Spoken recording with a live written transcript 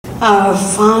Our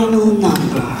final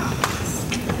number.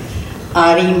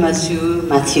 Ari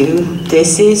Mazur-Mathieu,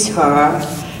 this is her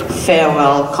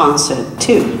farewell concert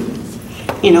too.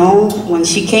 You know, when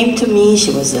she came to me,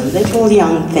 she was a little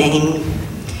young thing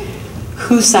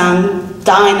who sang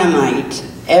dynamite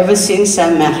ever since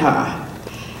I met her.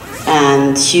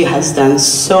 And she has done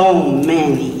so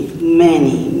many,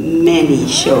 many, many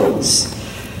shows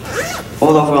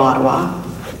all over Ottawa.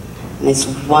 And it's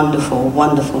a wonderful,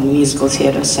 wonderful musical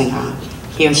theater singer.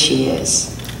 Here she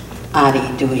is,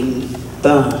 Ari doing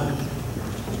Burn.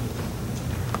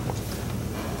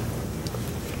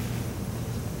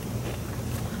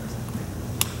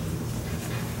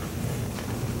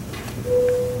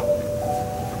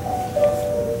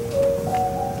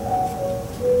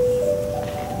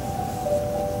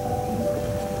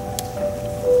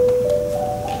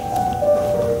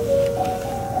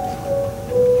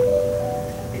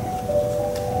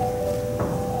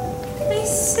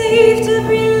 Saved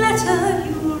every letter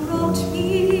you wrote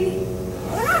me.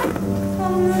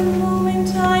 From the moment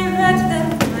I read them,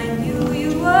 I knew you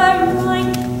were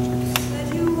mine. You said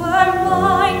you were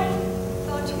mine,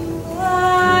 thought you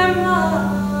were mine.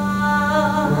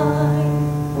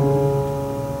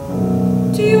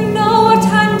 Do you know what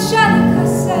Angelica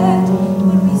said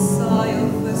when we saw your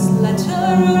first letter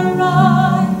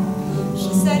arrive?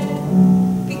 She said,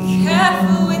 be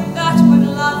careful with that one,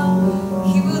 love.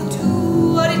 He will do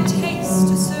what it takes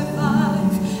to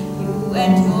survive. You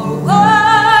and your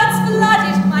words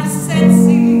flooded my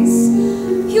senses.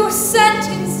 Your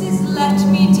sentences left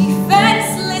me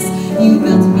defenseless. You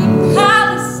built me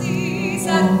palaces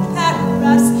out of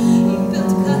paradise. You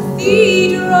built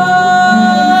cathedrals.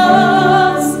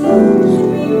 And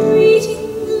rereading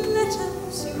the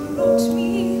letters you wrote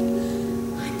me,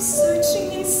 I'm searching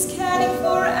and scanning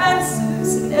for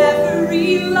answers in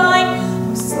every line,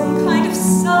 for some kind of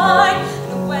sign.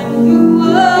 When you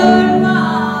were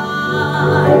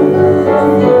mine,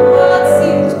 the world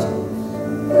seemed to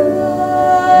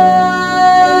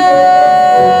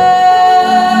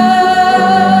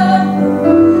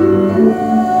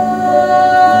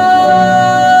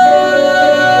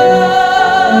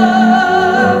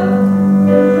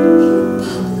You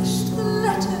published the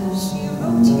letters she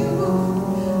wrote you.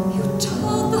 You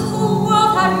told the whole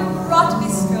world how you brought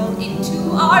this girl into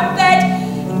our bed,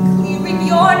 and clearing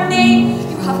your name,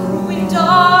 have ruined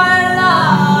our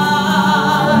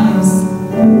lives.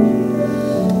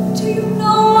 Do you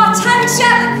know what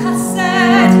Angelica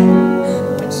said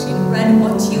when she read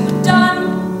what you'd done?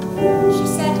 She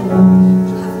said, you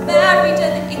have married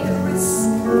an Icarus.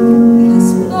 He has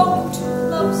flown too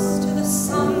close to the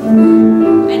sun.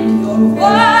 And your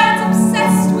words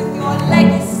obsessed with your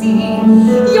legacy.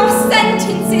 Your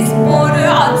sentences border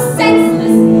on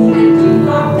senseless. And you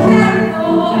are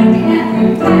paranoid in every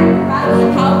paragraph.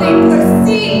 How they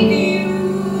perceive you.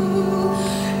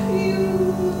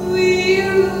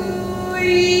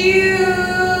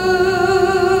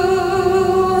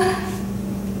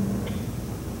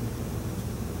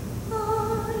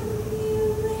 I'm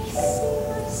erasing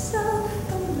myself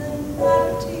from the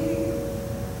narrative.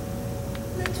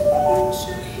 Let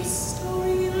future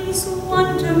historians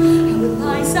wonder how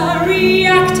Eliza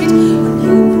reacted when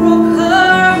you broke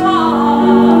her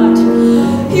heart.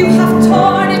 You have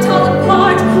torn it all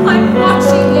apart. I'm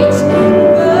watching it burn.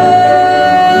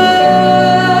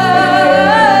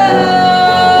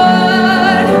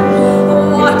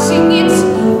 Watching it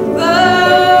burn.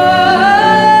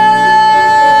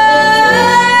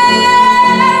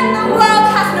 The world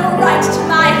has no right to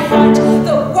my heart.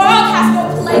 The world has no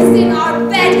place in our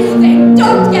bed. They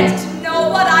don't get to know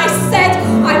what I said.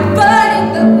 I'm burning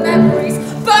the memories,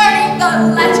 burning the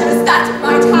letters that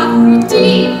might have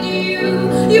redeemed you.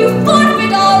 You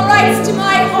forfeit all rights to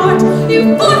my heart.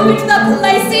 You forfeit the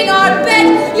place in our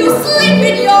bed. You sleep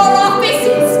in your office